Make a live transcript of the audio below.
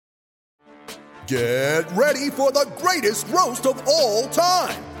Get ready for the greatest roast of all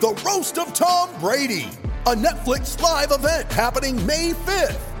time, the Roast of Tom Brady, a Netflix live event happening May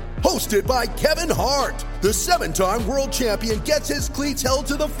 5th. Hosted by Kevin Hart, the 7-time world champion gets his cleats held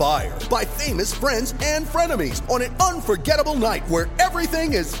to the fire by famous friends and frenemies on an unforgettable night where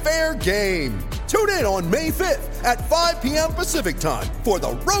everything is fair game. Tune in on May 5th at 5 p.m. Pacific time for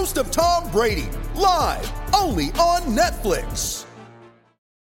the Roast of Tom Brady, live only on Netflix.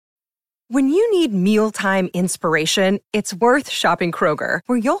 When you need mealtime inspiration, it's worth shopping Kroger,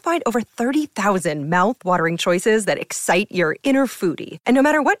 where you'll find over 30,000 mouth-watering choices that excite your inner foodie. And no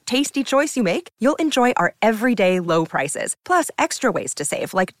matter what tasty choice you make, you'll enjoy our everyday low prices, plus extra ways to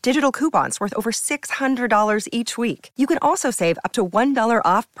save, like digital coupons worth over $600 each week. You can also save up to $1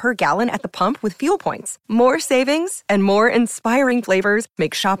 off per gallon at the pump with fuel points. More savings and more inspiring flavors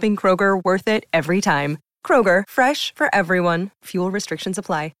make shopping Kroger worth it every time. Kroger, fresh for everyone. Fuel restrictions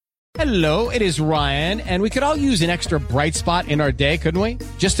apply. Hello, it is Ryan, and we could all use an extra bright spot in our day, couldn't we?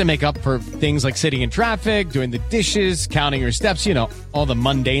 Just to make up for things like sitting in traffic, doing the dishes, counting your steps, you know, all the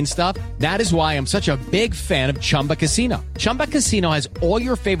mundane stuff. That is why I'm such a big fan of Chumba Casino. Chumba Casino has all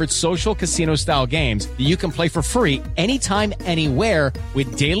your favorite social casino-style games that you can play for free anytime, anywhere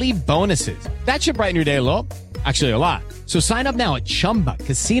with daily bonuses. That should brighten your day a little. Actually, a lot. So sign up now at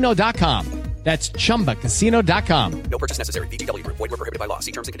ChumbaCasino.com. That's ChumbaCasino.com. No purchase necessary. VGW Group. Void where prohibited by law.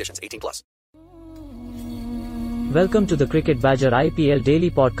 See terms and conditions. 18+. Welcome to the Cricket Badger IPL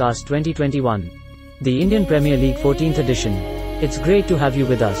Daily Podcast 2021. The Indian Premier League 14th edition. It's great to have you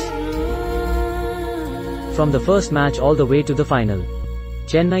with us. From the first match all the way to the final.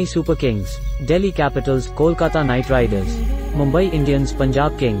 Chennai Super Kings, Delhi Capitals, Kolkata Knight Riders, Mumbai Indians,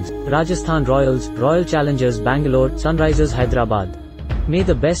 Punjab Kings, Rajasthan Royals, Royal Challengers Bangalore, Sunrisers Hyderabad. May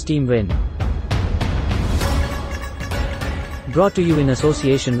the best team win. Brought to you in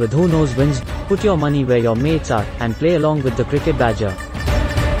association with Who Knows Wins. Put your money where your mates are and play along with the Cricket Badger.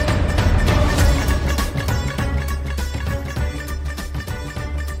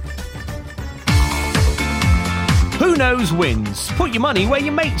 Who Knows Wins. Put your money where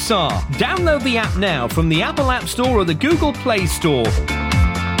your mates are. Download the app now from the Apple App Store or the Google Play Store.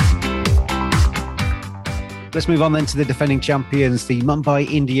 Let's move on then to the defending champions, the Mumbai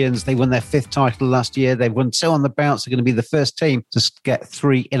Indians. They won their 5th title last year. They've won 2 on the bounce. They're going to be the first team to get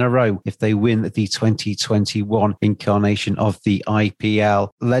 3 in a row if they win the 2021 incarnation of the IPL.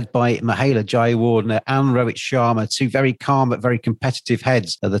 Led by Mahela Jayawardene and Rohit Sharma, 2 very calm but very competitive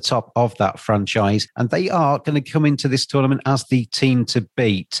heads at the top of that franchise. And they are going to come into this tournament as the team to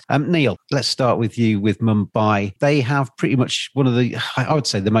beat. Neil, let's start with you with Mumbai. They have pretty much one of the, I would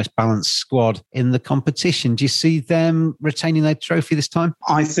say, the most balanced squad in the competition. Do you see them retaining their trophy this time?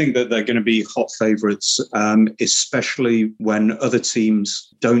 I think that they're going to be hot favourites, especially when other teams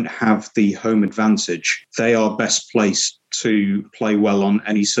don't have the home advantage. They are best placed to play well on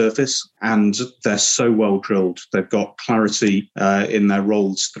any surface, and they're so well drilled. They've got clarity in their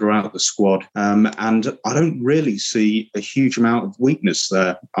roles throughout the squad, and I don't really see a huge amount of weakness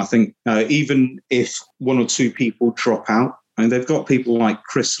there. I think even if 1 or 2 people drop out, and they've got people like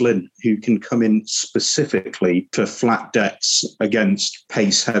Chris Lynn who can come in specifically for flat decks against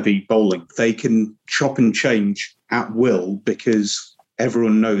pace-heavy bowling. They can chop and change at will because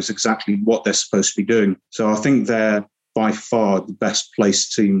everyone knows exactly what they're supposed to be doing. So I think they're by far the best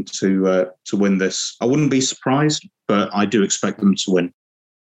placed team to win this. I wouldn't be surprised, but I do expect them to win.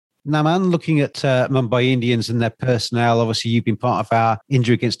 Now, man, looking at Mumbai Indians and their personnel, obviously you've been part of our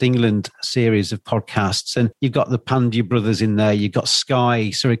India Against England series of podcasts, and you've got the Pandya brothers in there, you've got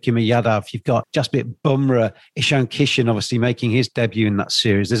Sky, Suryakumar Yadav, you've got Jasprit Bumrah, Ishan Kishan obviously making his debut in that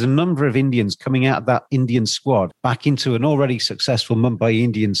series. There's a number of Indians coming out of that Indian squad back into an already successful Mumbai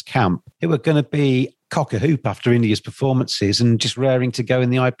Indians camp who are going to be cock a hoop after India's performances and just raring to go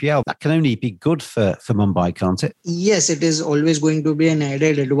in the IPL. That can only be good for Mumbai, can't it? Yes, it is always going to be an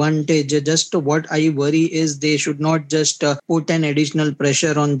added advantage. Just what I worry is they should not just put an additional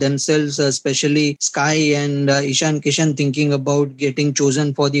pressure on themselves, especially Sky and Ishan Kishan thinking about getting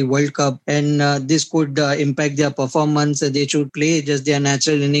chosen for the World Cup. And this could impact their performance. They should play just their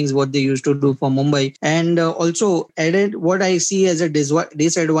natural innings, what they used to do for Mumbai. And also added what I see as a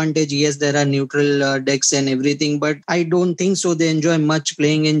disadvantage, yes, there are neutral decks and everything. But I don't think so. They enjoy much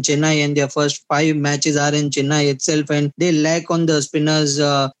playing in Chennai, and their first 5 matches are in Chennai itself, and they lack on the spinners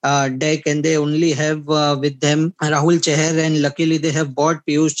deck, and they only have with them Rahul Chahar, and luckily they have bought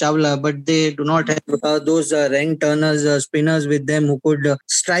Piyush Chawla, but they do not have those rank turners, spinners with them who could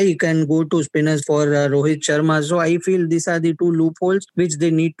strike and go to spinners for Rohit Sharma. So I feel these are the 2 loopholes which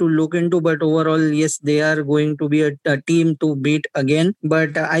they need to look into. But overall, yes, they are going to be a team to beat again.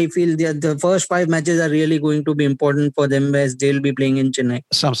 But I feel the first 5 matches are really going to be important for them as they'll be playing in Chennai.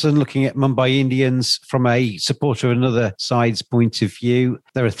 Samson, looking at Mumbai Indians from a supporter of another side's point of view,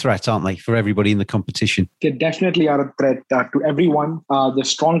 they're a threat, aren't they, for everybody in the competition? They definitely are a threat to everyone. The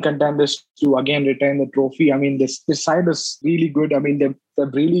strong contenders to again retain the trophy. I mean, this side is really good. I mean, they're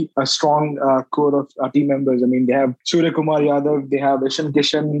really a strong core of team members. I mean, they have Surya Kumar Yadav, they have Ishan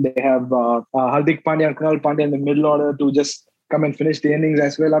Kishan, they have Hardik Pandya and Kunal Pandya in the middle order to just come and finish the innings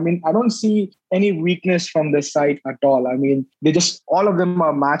as well. I mean, I don't see any weakness from this side at all. I mean, all of them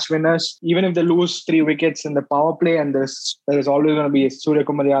are match winners. Even if they lose 3 wickets in the power play, and there is always going to be Surya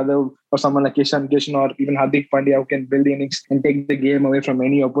Kumar Yadav or someone like Ishan Kishan or even Hardik Pandya who can build the innings and take the game away from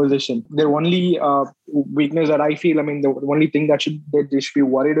any opposition. Their only weakness that I feel, I mean, the only thing that they should be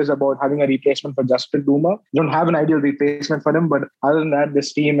worried is about having a replacement for Jasprit Bumrah. They don't have an ideal replacement for him, but other than that,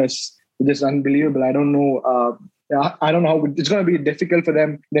 this team is just unbelievable. I don't know how it's going to be difficult for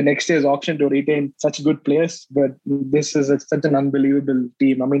them the next year's auction to retain such good players, but this is such an unbelievable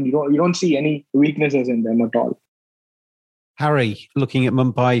team. I mean, you don't see any weaknesses in them at all. Harry, looking at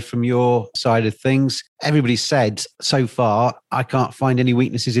Mumbai from your side of things, everybody said so far, I can't find any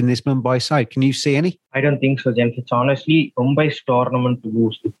weaknesses in this Mumbai side. Can you see any? I don't think so, James. It's honestly Mumbai's tournament to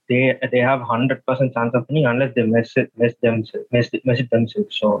lose. They have 100% chance of winning unless they mess it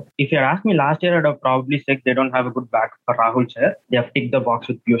themselves. So if you had asked me last year, I'd have probably said they don't have a good back for Rahul Chahar. They have ticked the box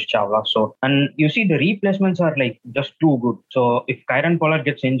with Piyush Chawla. So, and you see the replacements are like just too good. So if Kieron Pollard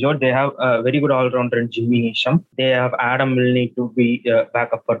gets injured, they have a very good all-rounder in Jimmy Neesham. They have Adam Milne to be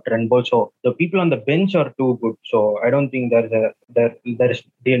backup for Trent Bolt. So the people on the bench are too good. So I don't think there is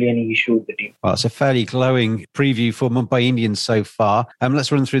really any issue with the team. Well, it's a fairly glowing preview for Mumbai Indians so far.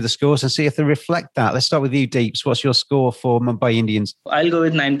 Let's run through the scores and see if they reflect that. Let's start with you, Deeps. What's your score for Mumbai Indians? I'll go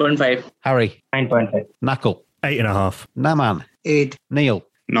with 9.5. Harry? 9.5. Knuckle? 8.5. Naman? 8. Neil?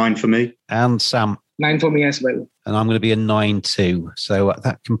 9 for me. And Sam? 9 for me as well. And I'm going to be a 9 too. So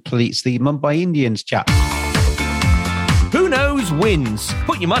that completes the Mumbai Indians chat. Who knows wins?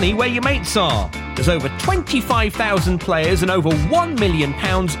 Put your money where your mates are. There's over 25,000 players and over £1 million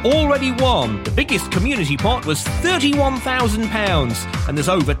already won. The biggest community pot was £31,000 and there's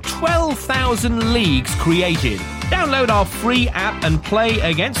over 12,000 leagues created. Download our free app and play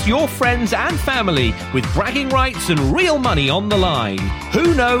against your friends and family with bragging rights and real money on the line.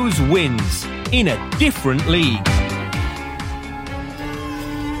 Who knows wins in a different league.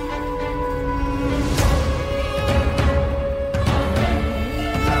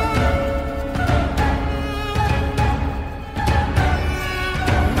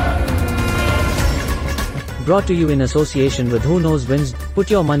 Brought to you in association with Who Knows Wins. Put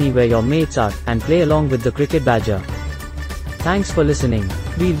your money where your mates are and play along with the Cricket Badger. Thanks for listening.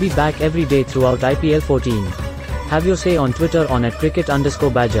 We'll be back every day throughout IPL 14. Have your say on Twitter on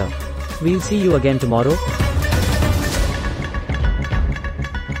 @cricket_badger. We'll see you again tomorrow.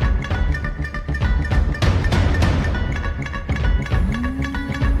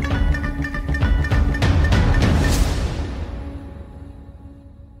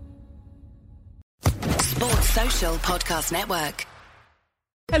 Podcast Network.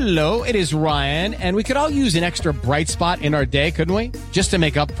 Hello, it is Ryan, and we could all use an extra bright spot in our day, couldn't we? Just to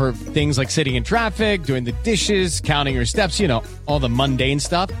make up for things like sitting in traffic, doing the dishes, counting your steps, all the mundane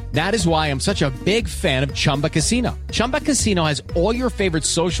stuff. That is why I'm such a big fan of Chumba Casino. Chumba Casino has all your favorite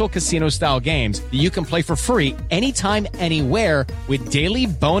social casino-style games that you can play for free anytime, anywhere with daily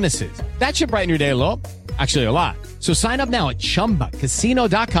bonuses. That should brighten your day a little. Actually, a lot. So sign up now at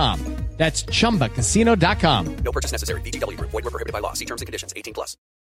ChumbaCasino.com. That's ChumbaCasino.com. No purchase necessary. VGW Group. Void where prohibited by law. See terms and conditions. 18+.